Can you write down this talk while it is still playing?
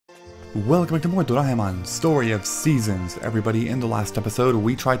Welcome back to more Doraemon Story of Seasons. Everybody, in the last episode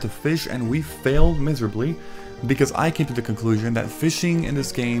we tried to fish and we failed miserably because I came to the conclusion that fishing in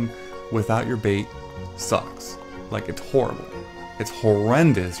this game without your bait sucks. Like, it's horrible. It's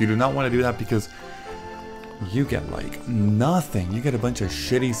horrendous. You do not want to do that because you get like nothing. You get a bunch of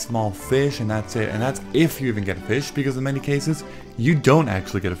shitty small fish and that's it. And that's if you even get a fish, because in many cases you don't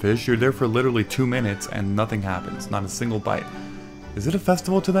actually get a fish. You're there for literally 2 minutes and nothing happens. Not a single bite. Is it a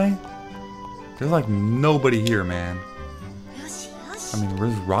festival today? There's like nobody here, man. I mean,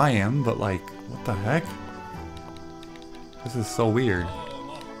 there's Ryan, but like, what the heck? This is so weird.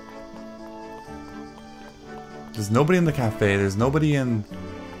 There's nobody in the cafe, there's nobody in...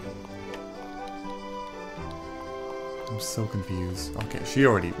 I'm so confused. Okay, she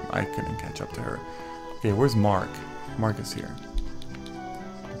already... I couldn't catch up to her. Okay, where's Mark? Mark is here.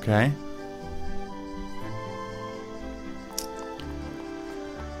 Okay.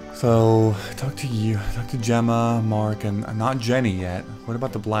 So, talk to you, talk to Gemma, Mark, and not Jenny yet. What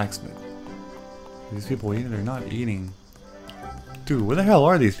about the blacksmith? Are these people eating? They're not eating. Dude, where the hell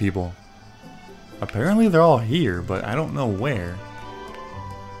are these people? Apparently they're all here, but I don't know where.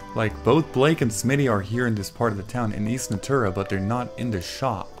 Like, both Blake and Smitty are here in this part of the town, in East Natura, but they're not in the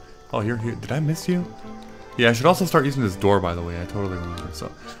shop. Oh, you're here. Did I miss you? Yeah, I should also start using this door, by the way. I totally remember.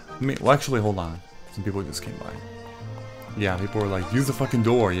 So, well, actually, hold on. Some people just came by. Yeah, people were like, use the fucking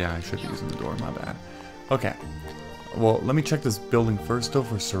door. Yeah, I should be using the door, my bad. Okay. Well, let me check this building first, though,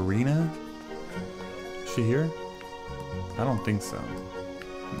 for Serena. Is she here? I don't think so.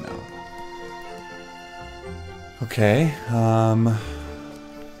 No. Okay,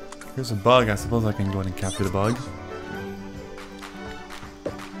 here's a bug. I suppose I can go ahead and capture the bug.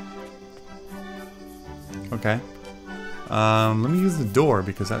 Okay. Let me use the door,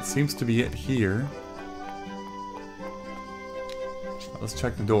 because that seems to be it here. Let's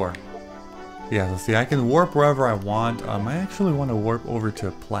check the door. Yeah, let's see, I can warp wherever I want. I actually want to warp over to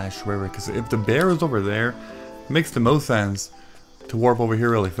Plash River, because if the bear is over there, it makes the most sense to warp over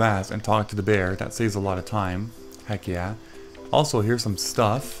here really fast and talk to the bear. That saves a lot of time. Heck yeah. Also, here's some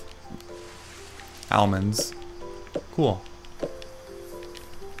stuff. Almonds. Cool.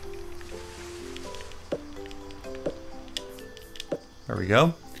 There we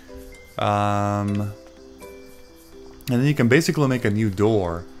go. And then you can basically make a new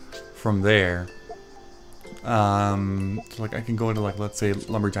door from there. So like I can go into, like, let's say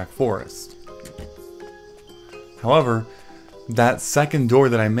Lumberjack Forest. However, that second door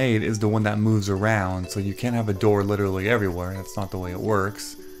that I made is the one that moves around, so you can't have a door literally everywhere. That's not the way it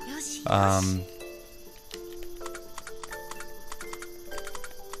works. I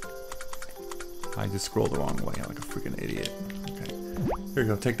just scrolled the wrong way like a freaking idiot. Okay, here you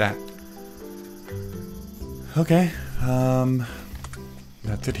go, take that. Okay,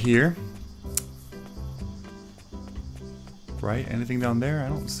 that's it here. Right, anything down there? I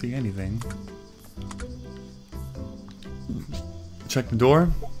don't see anything. Check the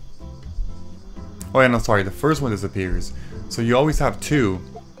door. Oh yeah, no, sorry, the first one disappears. So you always have two,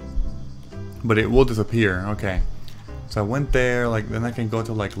 but it will disappear. Okay. So I went there, like, then I can go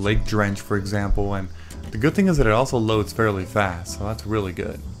to like Lake Drench, for example, and the good thing is that it also loads fairly fast, so that's really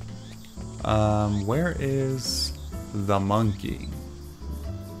good. Where is the monkey?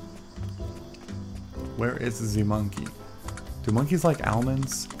 Where is the monkey? Do monkeys like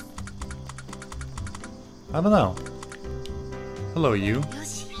almonds? I don't know. Hello, you.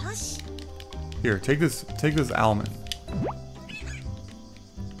 Here, take this almond.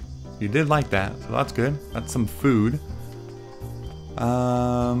 You did like that, so that's good. That's some food.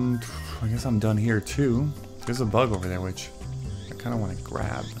 I guess I'm done here too. There's a bug over there, which I kind of want to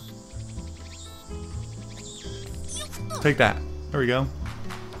grab. Take that. There we go.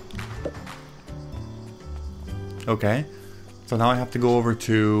 Okay. So now I have to go over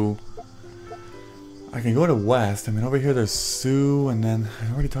to... I can go to West. I mean, over here there's Sue, and then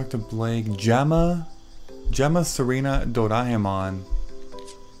I already talked to Blake. Gemma, Serena, Doraemon,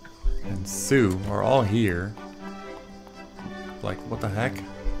 and Sue are all here. Like, what the heck?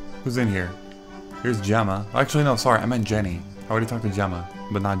 Who's in here? Here's Gemma. Actually, no, sorry, I meant Jenny. I already talked to Gemma,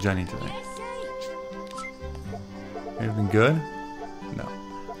 but not Jenny today. Anything good? No.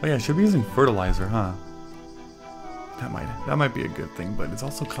 Oh yeah, I should be using fertilizer, huh? That might be a good thing, but it's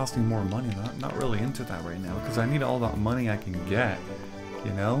also costing more money. I'm not really into that right now, because I need all that money I can get,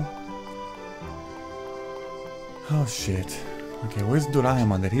 you know? Oh shit. Okay, where's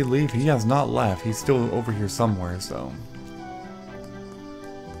Doraemon? Did he leave? He has not left. He's still over here somewhere, so...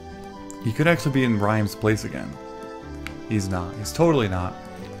 He could actually be in Rhyme's place again. He's not. He's totally not.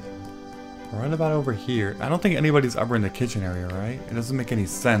 Right about over here. I don't think anybody's ever in the kitchen area, right? It doesn't make any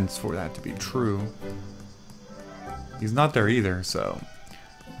sense for that to be true. He's not there either, so...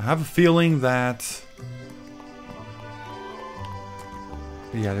 I have a feeling that...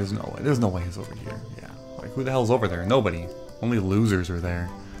 Yeah, there's no way he's over here. Yeah. Like, who the hell's over there? Nobody. Only losers are there.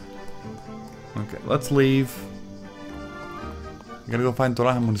 Okay, let's leave. We gotta go find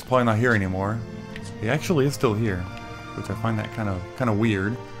Doraemon, who's probably not here anymore. He actually is still here, which I find that kind of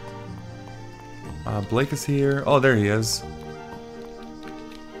weird. Blake is here. Oh, there he is.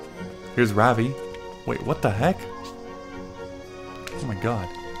 Here's Ravi. Wait, what the heck? Oh my god.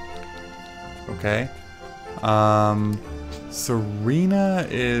 Okay. Serena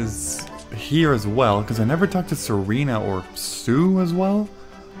is here as well, because I never talked to Serena or Sue as well.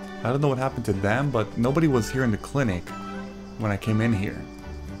 I don't know what happened to them, but nobody was here in the clinic when I came in here.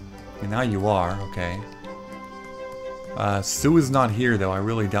 And now you are, okay. Sue is not here though. I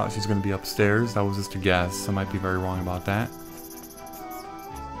really doubt she's going to be upstairs. That was just a guess. I might be very wrong about that.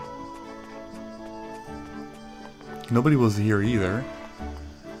 Nobody was here either.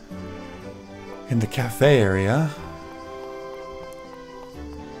 In the cafe area.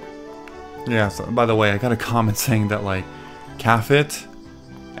 Yeah, so by the way, I got a comment saying that like cafet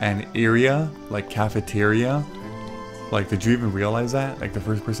and area, like cafeteria. Like, did you even realize that? Like the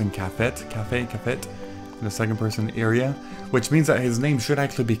first person cafet, and the second person area, which means that his name should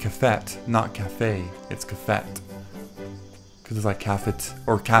actually be Cafet, not Cafe. It's Cafet. Because it's like Cafet,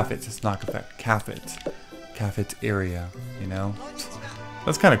 or Cafet, it's not Cafet. Cafet. Cafet area, you know?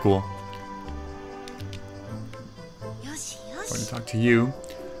 That's kind of cool. I'm going to talk to you.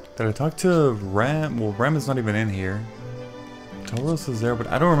 Did I talk to Rem? Well, Rem is not even in here. Toros is there, but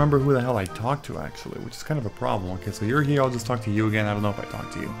I don't remember who the hell I talked to actually, which is kind of a problem. Okay, so you're here, I'll just talk to you again. I don't know if I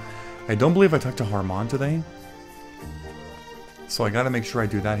talked to you. I don't believe I talked to Harmon today. So I gotta make sure I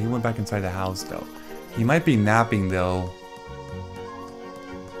do that. He went back inside the house though. He might be napping though.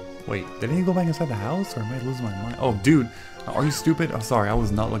 Wait, did he go back inside the house or am I losing my mind? Oh dude, are you stupid? Oh sorry, I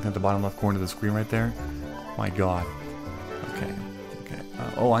was not looking at the bottom left corner of the screen right there. My god. Okay, okay.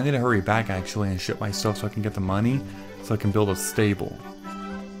 Oh, I need to hurry back actually and ship my stuff so I can get the money. So I can build a stable.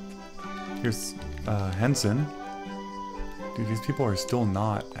 Here's Henson. Dude, these people are still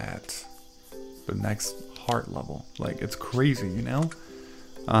not at the next heart level. Like, it's crazy, you know?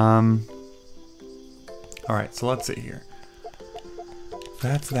 Alright, so let's see here.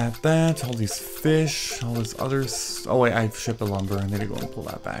 That's all these fish, all this others. Oh wait, I've shipped the lumber. I need to go and pull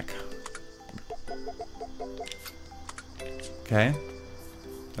that back. Okay.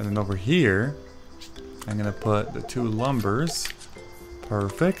 And then over here, I'm gonna put the 2 lumbers.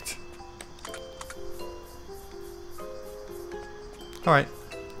 Perfect. Alright.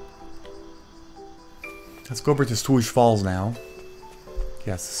 Let's go over to Swoosh Falls now.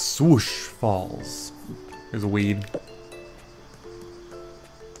 Yes, Swoosh Falls. Here's a weed.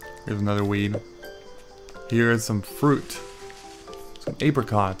 Here's another weed. Here's some fruit. Some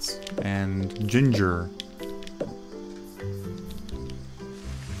apricots and ginger.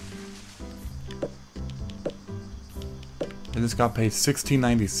 I just got paid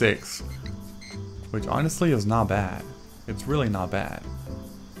 $16.96, which honestly is not bad. It's really not bad.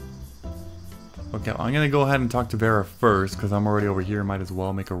 Okay, I'm gonna go ahead and talk to Vera first because I'm already over here. Might as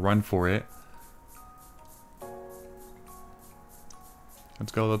well make a run for it.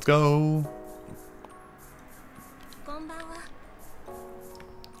 Let's go, let's go.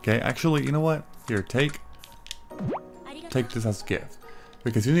 Okay, actually, you know what? Here, take this as a gift.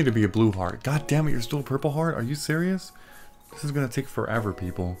 Because you need to be a blue heart. God damn it, you're still a purple heart? Are you serious? This is gonna take forever,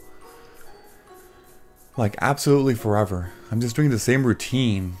 people. Like, absolutely forever. I'm just doing the same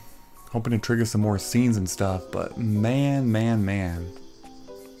routine. Hoping to trigger some more scenes and stuff, but man.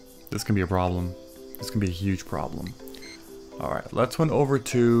 This can be a problem. This can be a huge problem. Alright, let's run over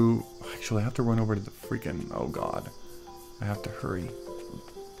to... Actually, I have to run over to the freaking... Oh god. I have to hurry.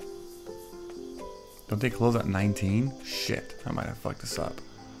 Don't they close at 19? Shit, I might have fucked this up.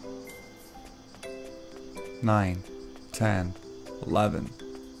 9, 10, 11,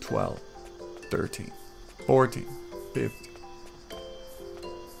 12, 13, 14, 15.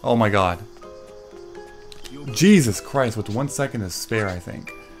 Oh my god. Jesus Christ, with 1 second to spare, I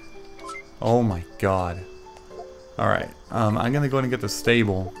think. Oh my god. Alright, I'm gonna go ahead and get the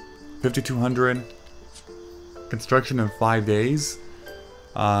stable. 5,200. Construction in 5 days.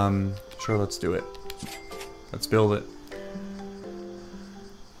 Sure, let's do it. Let's build it.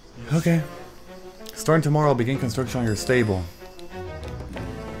 Okay. Starting tomorrow, I'll begin construction on your stable.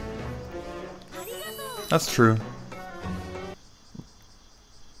 That's true.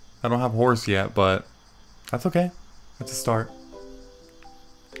 I don't have a horse yet, but that's okay. That's a start.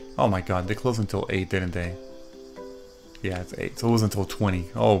 Oh my god, they closed until 8, didn't they? Yeah, it's 8, so it was until 20.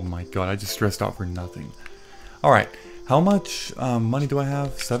 Oh my god, I just stressed out for nothing. Alright, how much money do I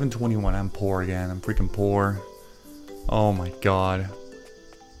have? 721. I'm poor again. I'm freaking poor. Oh my god.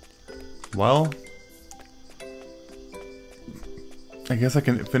 Well, I guess I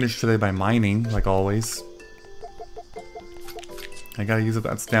can finish today by mining, like always. I gotta use up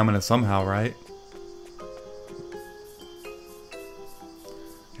that stamina somehow, right?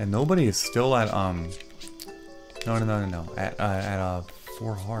 And nobody is still at, no. At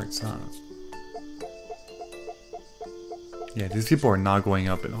 4 hearts, huh? Yeah, these people are not going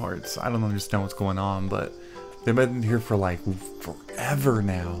up in hearts. I don't understand what's going on, but they've been here for like forever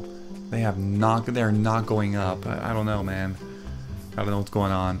now. They're not going up. I don't know, man. I don't know what's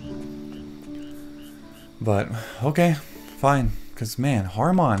going on. But, okay, fine. Because, man,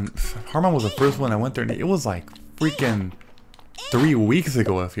 Harmon was the first one I went there, and it was like freaking 3 weeks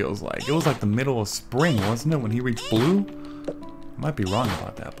ago, it feels like. It was like the middle of spring, wasn't it, when he reached blue? I might be wrong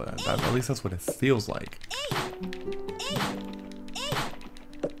about that, but at least that's what it feels like.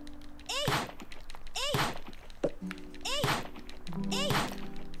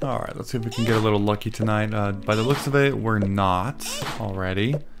 Alright, let's see if we can get a little lucky tonight. By the looks of it, we're not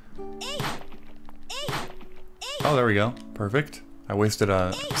already. Oh, there we go. Perfect. I wasted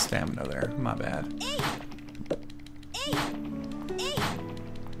a stamina there. My bad.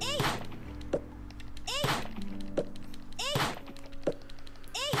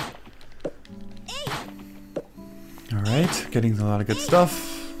 Alright, getting a lot of good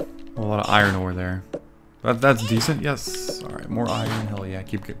stuff. A lot of iron ore there. That's decent, yes. Alright, more iron, hell yeah,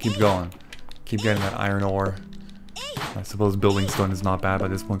 keep going. Keep getting that iron ore. I suppose building stone is not bad by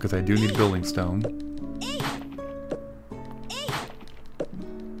this point because I do need building stone.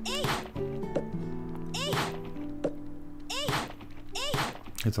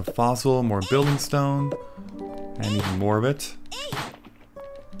 It's a fossil, more building stone, and even more of it.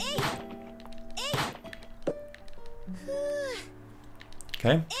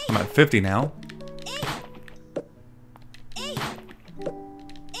 Okay, I'm at 50 now.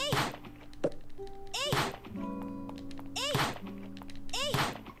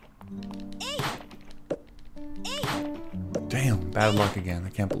 Damn, bad luck again. I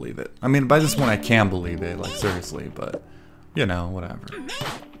can't believe it. I mean, by this point I can believe it, like seriously, but you know, whatever.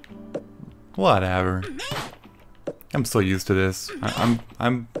 Whatever. I'm so used to this.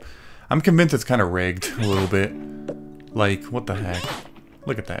 I'm convinced it's kind of rigged a little bit. Like, what the heck?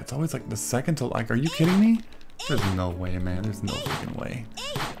 Look at that. It's always like the second to, like, are you kidding me? There's no way, man. There's no freaking way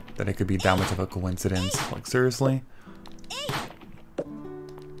that it could be that much of a coincidence. Like, seriously?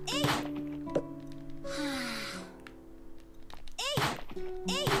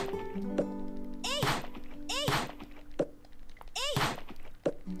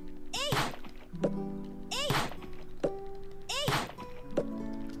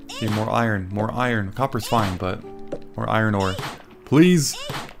 Okay, more iron. More iron. Copper's fine, but more iron ore. Please!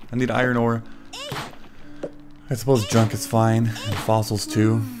 I need iron ore. I suppose junk is fine. And fossils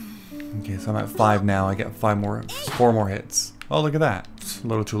too. Okay, so I'm at 5 now. I get 4 more hits. Oh, look at that. It's a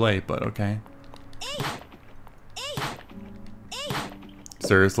little too late, but okay.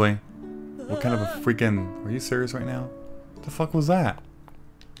 Seriously? What kind of a freaking... Are you serious right now? What the fuck was that?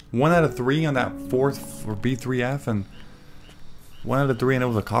 1 out of 3 on that 4th or B3F and 1 out of 3 and it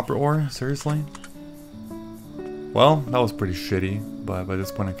was a copper ore? Seriously? Well, that was pretty shitty, but by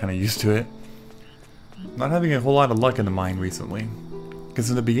this point I'm kind of used to it. Not having a whole lot of luck in the mine recently. Because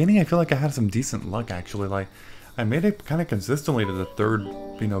in the beginning I feel like I had some decent luck actually. Like, I made it kind of consistently to the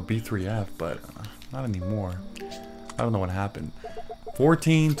 3rd, you know, B3F, but not anymore. I don't know what happened.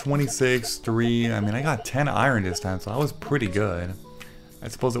 14, 26, 3. I mean, I got 10 iron this time, so I was pretty good. I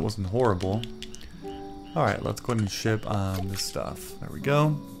suppose it wasn't horrible. Alright, let's go ahead and ship this stuff. There we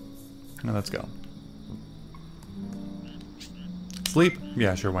go. Now let's go. Sleep?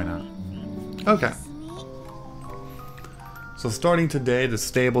 Yeah, sure, why not? Okay. So starting today, the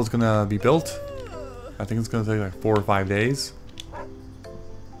stable's gonna be built. I think it's gonna take like 4 or 5 days.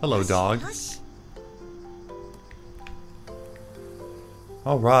 Hello, dog.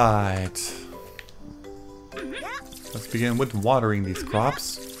 Alright. Let's begin with watering these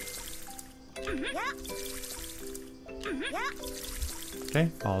crops.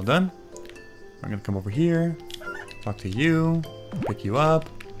 Okay, all done. I'm gonna come over here, talk to you, pick you up,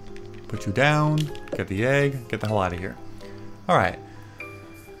 put you down, get the egg, get the hell out of here. Alright.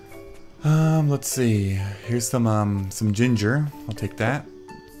 Let's see. Here's some ginger. I'll take that.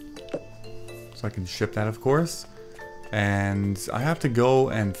 So I can ship that, of course. And I have to go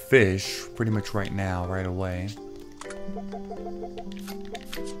and fish pretty much right now, right away.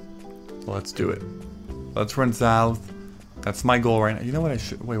 So let's do it. Let's run south. That's my goal right now. You know what I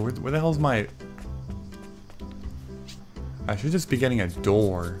should... Wait, where the hell's my... I should just be getting a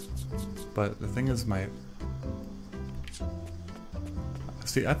door. But the thing is my...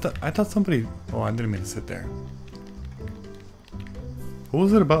 See, I thought somebody... Oh, I didn't mean to sit there. What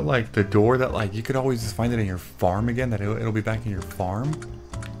was it about, like, the door that, like, you could always just find it in your farm again? That it'll be back in your farm?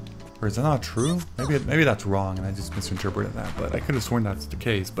 Or is that not true? Maybe that's wrong and I just misinterpreted that. But I could have sworn that's the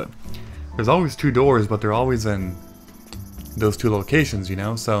case. But there's always two doors, but they're always in those two locations, you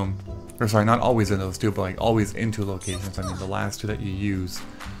know? So... Or sorry, not always in those two, but, like, always in two locations. I mean, the last two that you use.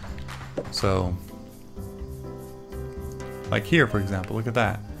 So... Like here, for example, look at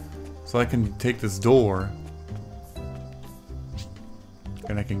that. So I can take this door...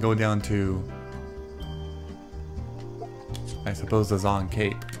 And I can go down to... I suppose the Zon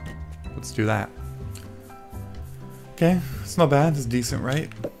Cape. Let's do that. Okay, it's not bad. It's decent,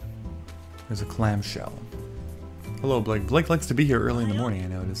 right? There's a clamshell. Hello, Blake. Blake likes to be here early in the morning, I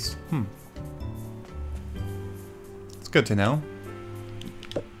noticed. It's good to know.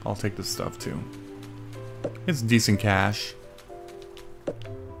 I'll take this stuff, too. It's decent cash.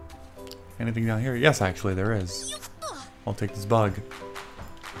 Anything down here? Yes, actually, there is. I'll take this bug.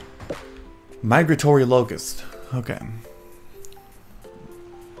 Migratory locust. Okay.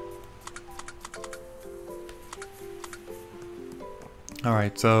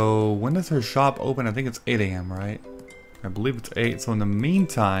 Alright, so when does her shop open? I think it's 8 AM, right? I believe it's 8. So in the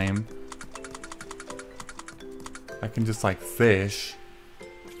meantime, I can just like fish.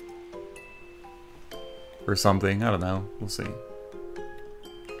 Or something. I don't know. We'll see.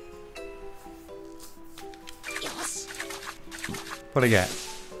 What'd I get?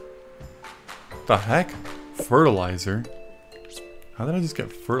 The heck? Fertilizer? How did I just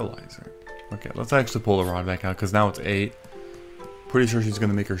get fertilizer? Okay, let's actually pull the rod back out because now it's 8. Pretty sure she's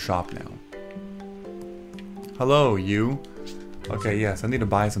gonna make her shop now. Hello, you. Okay, yes, I need to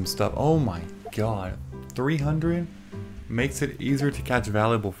buy some stuff. Oh my god. 300 makes it easier to catch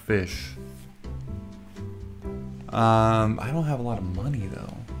valuable fish. I don't have a lot of money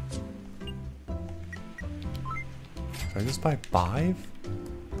though. Should I just buy 5?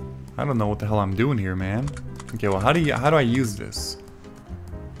 I don't know what the hell I'm doing here, man. Okay, well, how do I use this?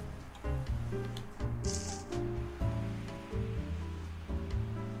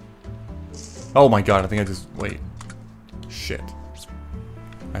 Oh my god, I think I just... Wait. Shit.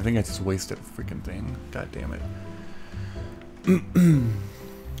 I think I just wasted a freaking thing. God damn it.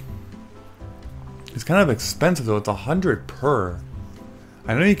 It's kind of expensive though. It's 100 per.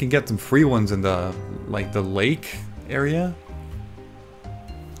 I know you can get some free ones in the... like, the lake area.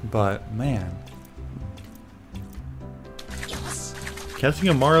 But, man. Catching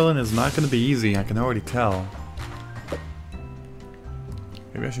a marlin is not going to be easy, I can already tell.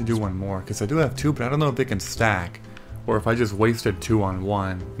 Maybe I should do one more, because I do have 2, but I don't know if they can stack. Or if I just wasted 2 on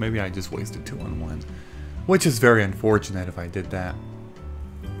 1. Maybe I just wasted 2 on 1. Which is very unfortunate if I did that.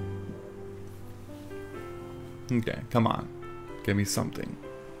 Okay, come on. Give me something.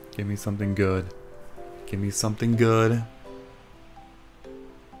 Give me something good. Give me something good.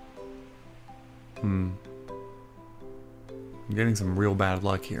 I'm getting some real bad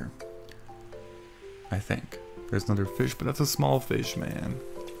luck here. I think. There's another fish, but that's a small fish, man.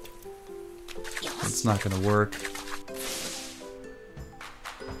 It's not gonna work.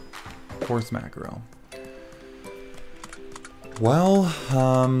 Horse mackerel. Well,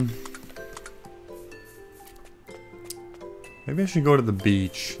 maybe I should go to the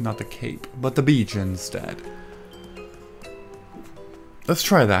beach, not the Cape, but the beach instead. Let's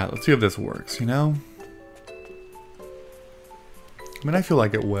try that. Let's see if this works, you know? I mean, I feel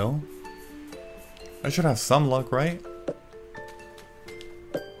like it will. I should have some luck, right?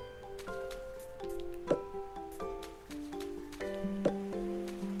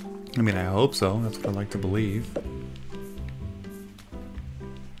 I mean, I hope so. That's what I like to believe.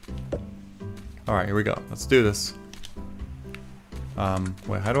 Alright, here we go. Let's do this.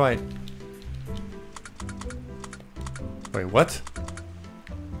 Wait, how do I... Wait, what?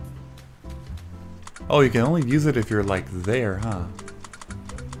 Oh, you can only use it if you're, like, there, huh?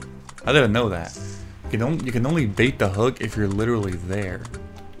 I didn't know that. You can only bait the hook if you're literally there.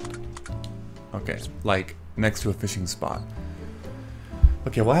 Okay, like, next to a fishing spot.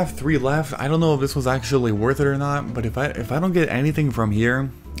 Okay, well I have 3 left. I don't know if this was actually worth it or not, but if I don't get anything from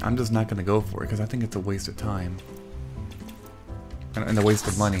here, I'm just not gonna go for it, because I think it's a waste of time. And a waste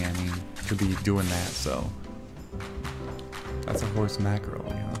of money, I mean, to be doing that, so. That's a horse mackerel,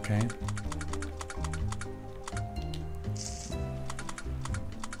 yeah, okay.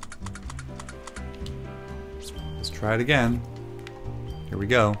 Let's try it again. Here we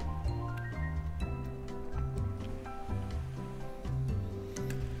go.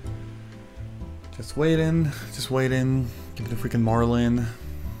 Just waiting. Just waiting. Give me the freaking marlin.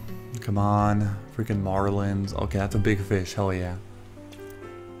 Come on. Freaking marlins. Okay, that's a big fish. Hell yeah.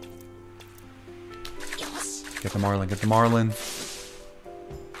 Get the marlin. Get the marlin.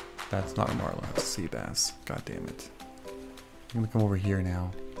 That's not a marlin. That's a sea bass. God damn it. I'm gonna come over here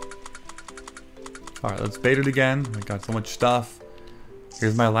now. Alright, let's bait it again. I got so much stuff.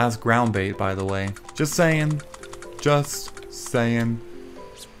 Here's my last ground bait, by the way. Just saying. Just saying.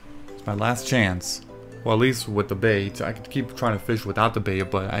 It's my last chance. Well, at least with the bait. I could keep trying to fish without the bait,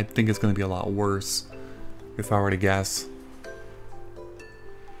 but I think it's going to be a lot worse. If I were to guess.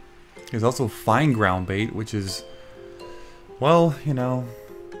 There's also fine ground bait, which is... Well, you know...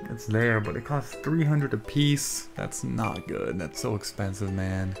 It's there, but it costs 300 a piece. That's not good. That's so expensive,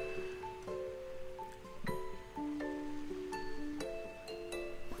 man.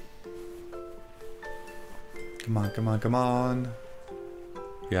 Come on, come on, come on.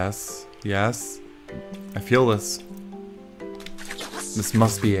 Yes, yes. I feel this. This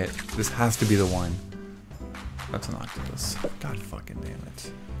must be it. This has to be the one. That's an octopus. God fucking damn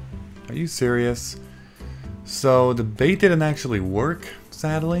it. Are you serious? So the bait didn't actually work,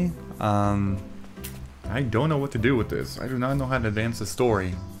 sadly. I don't know what to do with this. I do not know how to advance the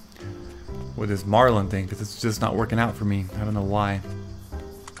story with this marlin thing, because it's just not working out for me. I don't know why.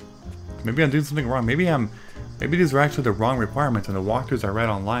 Maybe I'm doing something wrong. Maybe these are actually the wrong requirements, and the walkthroughs I read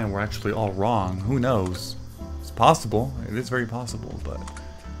online were actually all wrong. Who knows? It's possible. It is very possible, but...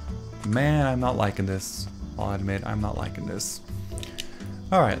 Man, I'm not liking this. I'll admit, I'm not liking this.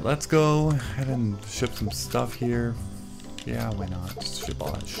 Alright, let's go ahead and ship some stuff here. Yeah, why not? Just ship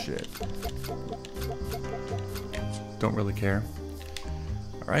all that shit. Don't really care.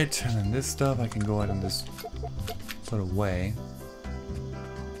 Alright, and then this stuff I can go ahead and just put away.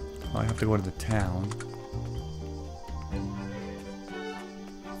 I have to go to the town.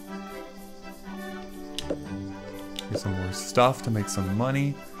 Get some more stuff to make some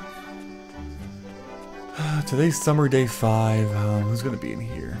money. Today's summer day 5. Who's gonna be in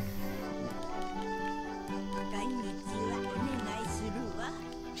here?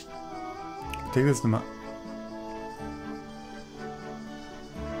 Take this to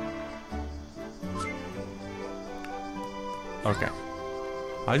Okay.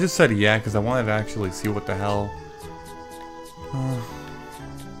 I just said yeah because I wanted to actually see what the hell.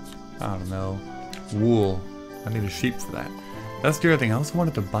 I don't know. Wool. I need a sheep for that. That's the other thing. I also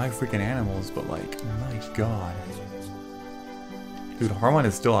wanted to buy freaking animals, but like, my god. Dude, Harmon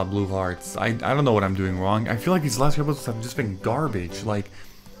is still at blue hearts. I don't know what I'm doing wrong. I feel like these last couple episodes have just been garbage. Like,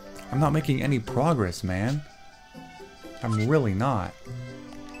 I'm not making any progress, man. I'm really not.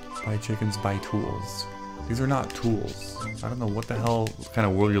 Buy chickens, buy tools. These are not tools. I don't know what the hell kind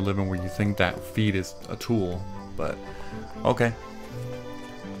of world you live in where you think that feed is a tool, but okay.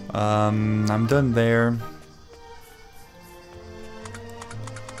 I'm done there.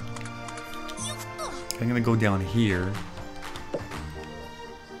 I'm gonna go down here.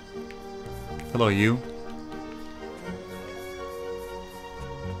 Hello, you.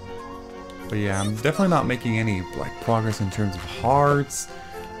 But yeah, I'm definitely not making any like progress in terms of hearts.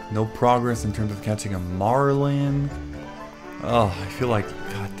 No progress in terms of catching a marlin. Oh, I feel like,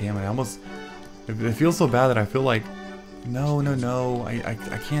 god damn it, I almost, it feels so bad that I feel like, no, I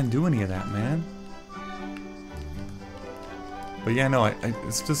can't do any of that, man. But yeah, no,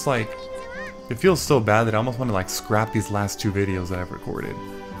 it's just like, it feels so bad that I almost want to like scrap these last 2 videos that I've recorded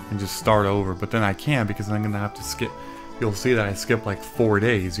and just start over, but then I can't because I'm gonna have to skip. You'll see that I skipped like 4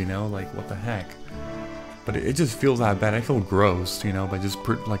 days, you know, like what the heck. But it just feels that bad. I feel gross, you know, by just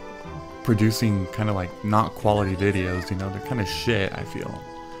producing kind of like not quality videos, you know. They're kind of shit, I feel.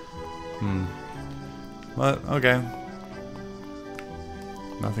 But okay.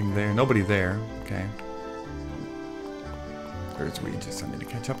 Nothing there. Nobody there. Okay. There's Regis. I need to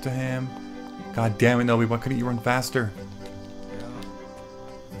catch up to him. God damn it, Nobi. Why couldn't you run faster?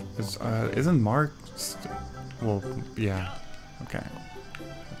 Isn't Mark... Well, yeah. Okay.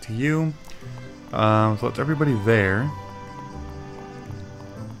 To you. So that's everybody there.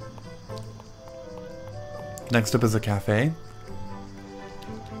 Next up is a cafe.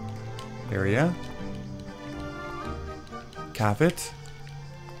 Area. Cafet.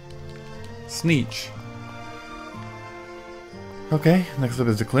 Sneech. Okay, next up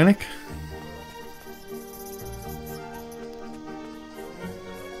is the clinic.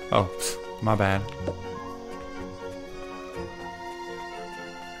 Oh, my bad.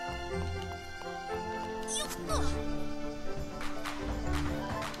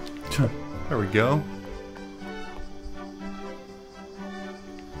 There we go.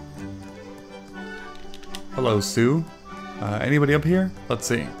 Hello, Sue. Anybody up here? Let's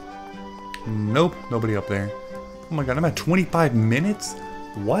see. Nope, nobody up there. Oh my god, I'm at 25 minutes?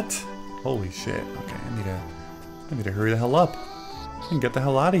 What? Holy shit. Okay, I need to hurry the hell up and get the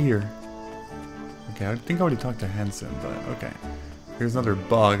hell out of here. Okay, I think I already talked to Henson, but okay. Here's another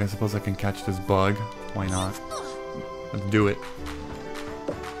bug. I suppose I can catch this bug. Why not? Let's do it.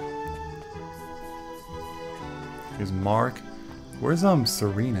 Here's Mark. Where's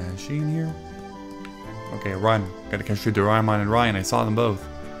Serena? Is she in here? Okay, run. Gotta catch Doraemon and Ryan. I saw them both.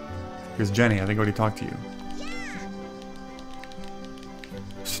 Here's Jenny. I think I already talked to you.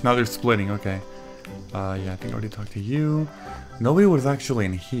 Now they're splitting. Okay. Yeah, I think I already talked to you. Nobody was actually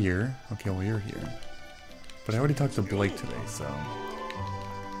in here. Okay, well, you're here. But I already talked to Blake today, so...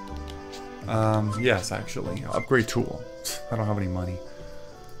 yes, actually. Upgrade tool. I don't have any money.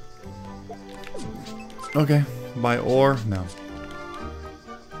 Okay. Buy ore? No.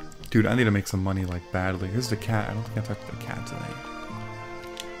 Dude, I need to make some money, like, badly. Here's the cat. I don't think I talked to the cat today.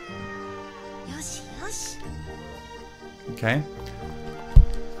 Okay.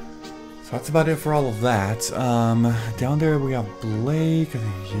 So that's about it for all of that. Down there we have Blake. I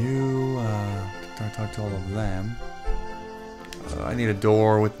think you. I talked to all of them. I need a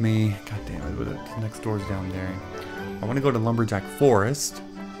door with me. God damn it, the next door's down there. I want to go to Lumberjack Forest.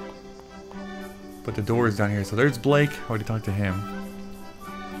 But the door is down here. So there's Blake. I already talked to him.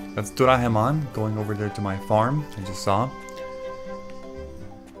 That's Doraemon going over there to my farm. I just saw.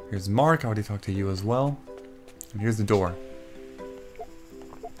 Here's Mark. I already talked to you as well. And here's the door.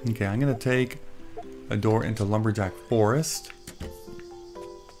 Okay, I'm gonna take a door into Lumberjack Forest.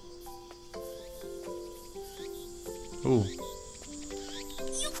 Ooh.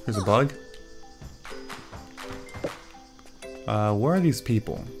 Here's a bug. Where are these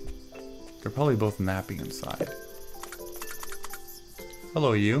people? They're probably both napping inside.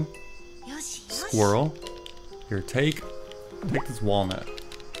 Hello, you. Squirrel. Here, take this walnut.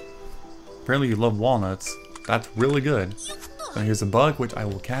 Apparently you love walnuts. That's really good. And here's a bug, which I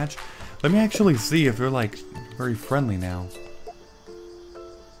will catch. Let me actually see if they're, like, very friendly now.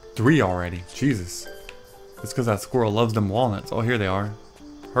 3 already. Jesus. It's because that squirrel loves them walnuts. Oh, here they are.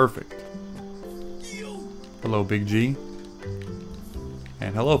 Perfect. Hello, Big G.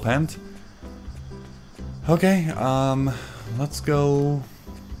 And hello, Pent. Okay, let's go...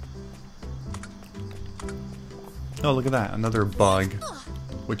 Oh, look at that. Another bug,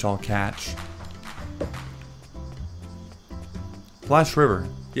 which I'll catch. Flash River.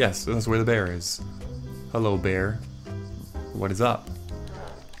 Yes, that's where the bear is. Hello, bear. What is up?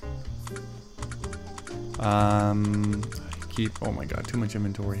 Oh my god, too much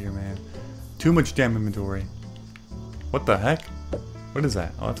inventory here, man. Too much damn inventory. What the heck? What is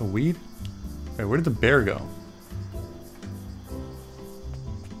that? Oh, that's a weed? Wait, where did the bear go?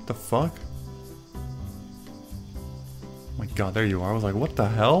 What the fuck? Oh my god, there you are. I was like, what the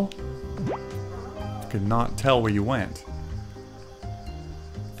hell? I could not tell where you went.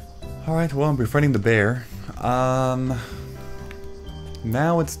 Alright, well, I'm befriending the bear. Now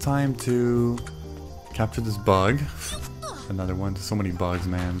it's time to capture this bug. Another one. There's so many bugs,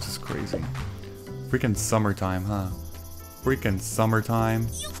 man. It's just crazy. Freaking summertime, huh? Freaking summertime.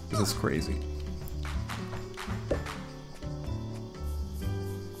 This is crazy.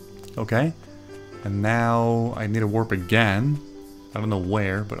 Okay. And now I need to warp again. I don't know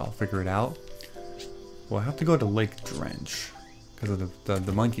where, but I'll figure it out. Well, I have to go to Lake Drench. Because of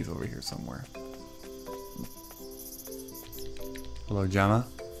the monkey's over here somewhere. Hello, Gemma.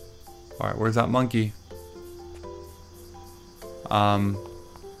 Alright, where's that monkey?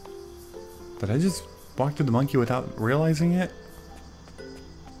 Did I just walk through the monkey without realizing it?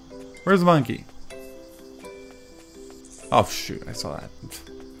 Where's the monkey? Oh, shoot. I saw that.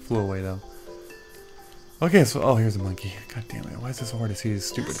 Flew away, though. Okay, so... Oh, here's a monkey. God damn it. Why is it so hard to see these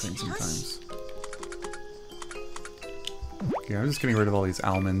stupid things sometimes? Okay, I'm just getting rid of all these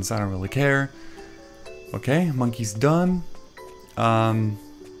almonds. I don't really care. Okay, monkey's done. That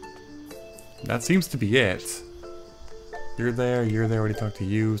seems to be it. You're there, already talked to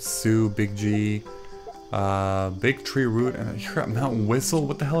you. Sue, Big G, Big Tree Root, and you're at Mountain Whistle?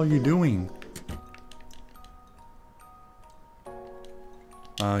 What the hell are you doing?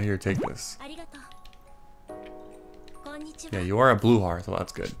 Here, take this. Yeah, you are at Blue Heart, so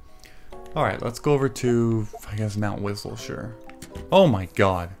that's good. Alright, let's go over to, I guess, Mount Whistle, sure. Oh my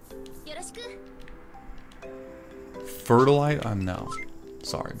god. Fertilize? No.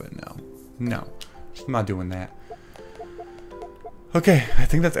 Sorry, but no. No. I'm not doing that. Okay, I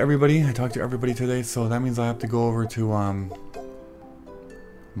think that's everybody. I talked to everybody today, so that means I have to go over to,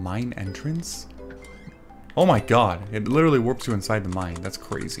 mine entrance? Oh my god, it literally warps you inside the mine. That's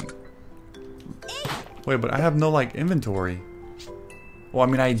crazy. Wait, but I have no, like, inventory. Well,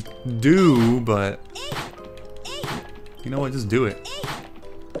 I mean, I do, but... You know what? Just do it.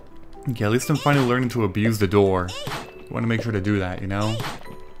 Okay, at least I'm finally learning to abuse the door. I want to make sure to do that, you know?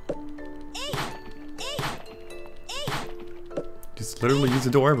 Just literally use the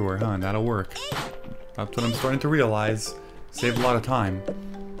door everywhere, huh? And that'll work. That's what I'm starting to realize. Save a lot of time.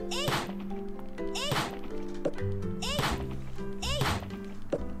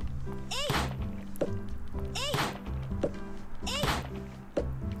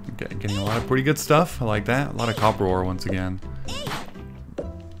 Okay, getting a lot of pretty good stuff. I like that. A lot of copper ore once again.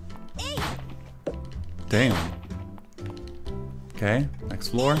 Damn. Okay, next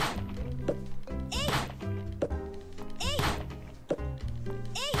floor.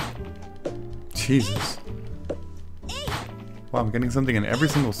 Jesus. Wow, I'm getting something in every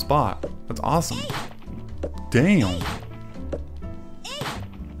single spot. That's awesome. Damn.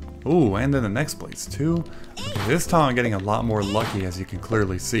 Ooh, and then the next place too. Okay, this time I'm getting a lot more lucky, as you can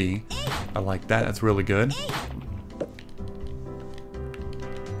clearly see. I like that. That's really good.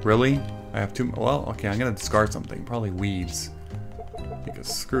 Really? I have two. Well, okay, I'm gonna discard something. Probably weeds. Because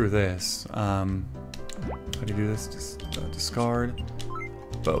screw this. How do you do this? Just discard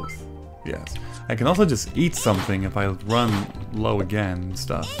both. Yes. I can also just eat something if I run low again and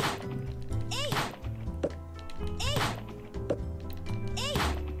stuff.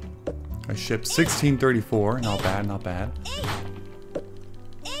 I shipped 1634. Not bad, not bad.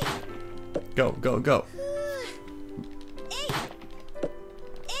 Go, go, go.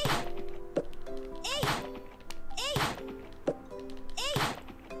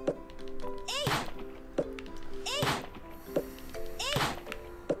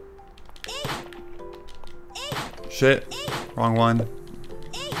 Shit. Wrong one.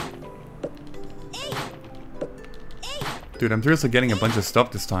 Dude, I'm seriously getting a bunch of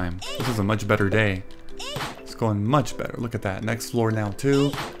stuff this time. This is a much better day. It's going much better. Look at that. Next floor now,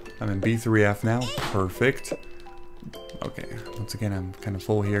 too. I'm in B3F now. Perfect. Okay. Once again, I'm kind of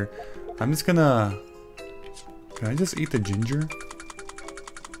full here. I'm just gonna... Can I just eat the ginger?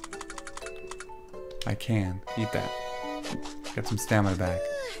 I can. Eat that. Get some stamina back.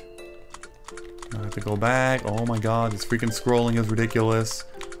 I have to go back. Oh my god, this freaking scrolling is ridiculous.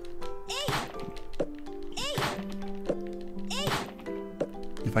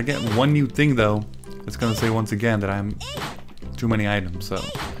 If I get one new thing though, it's gonna say once again that I'm too many items, so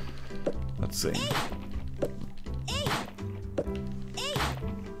let's see.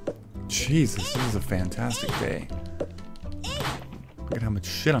 Jesus, this is a fantastic day. Look at how much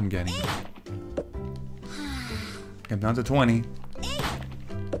shit I'm getting. I'm down to 20.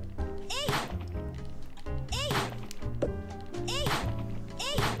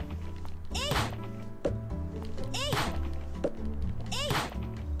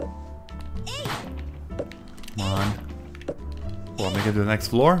 Will I make it to the next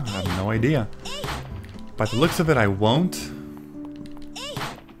floor? I have no idea. By the looks of it, I won't.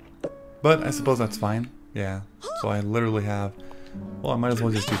 But I suppose that's fine. Yeah. So I literally have... Well, I might as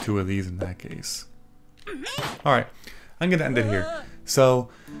well just do 2 of these in that case. Alright. I'm going to end it here. So,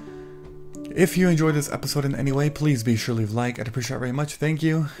 if you enjoyed this episode in any way, please be sure to leave a like. I'd appreciate it very much. Thank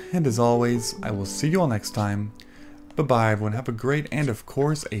you. And as always, I will see you all next time. Bye-bye, everyone. Have a great and, of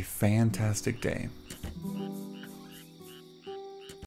course, a fantastic day.